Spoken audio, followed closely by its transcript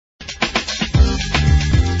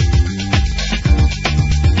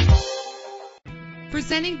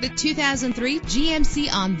Presenting the 2003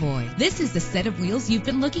 GMC Envoy. This is the set of wheels you've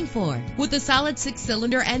been looking for, with a solid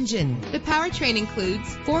 6-cylinder engine. The powertrain includes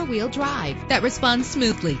 4-wheel drive that responds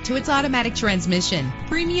smoothly to its automatic transmission.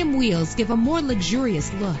 Premium wheels give a more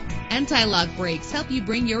luxurious look. Anti-lock brakes help you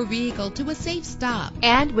bring your vehicle to a safe stop.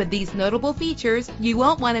 And with these notable features, you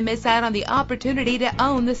won't want to miss out on the opportunity to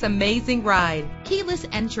own this amazing ride. Keyless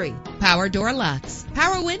entry, power door locks,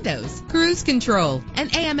 power windows, cruise control, an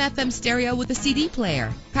AM/FM stereo with a CD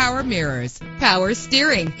player, power mirrors, power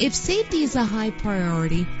steering. If safety is a high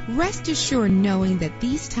priority, rest assured knowing that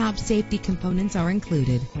these top safety components are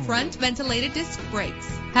included. Front ventilated disc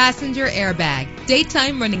brakes, passenger airbag,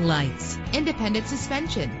 daytime running lights, independent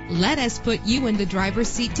suspension. Let us put you in the driver's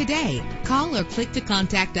seat today. Call or click to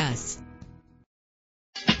contact us.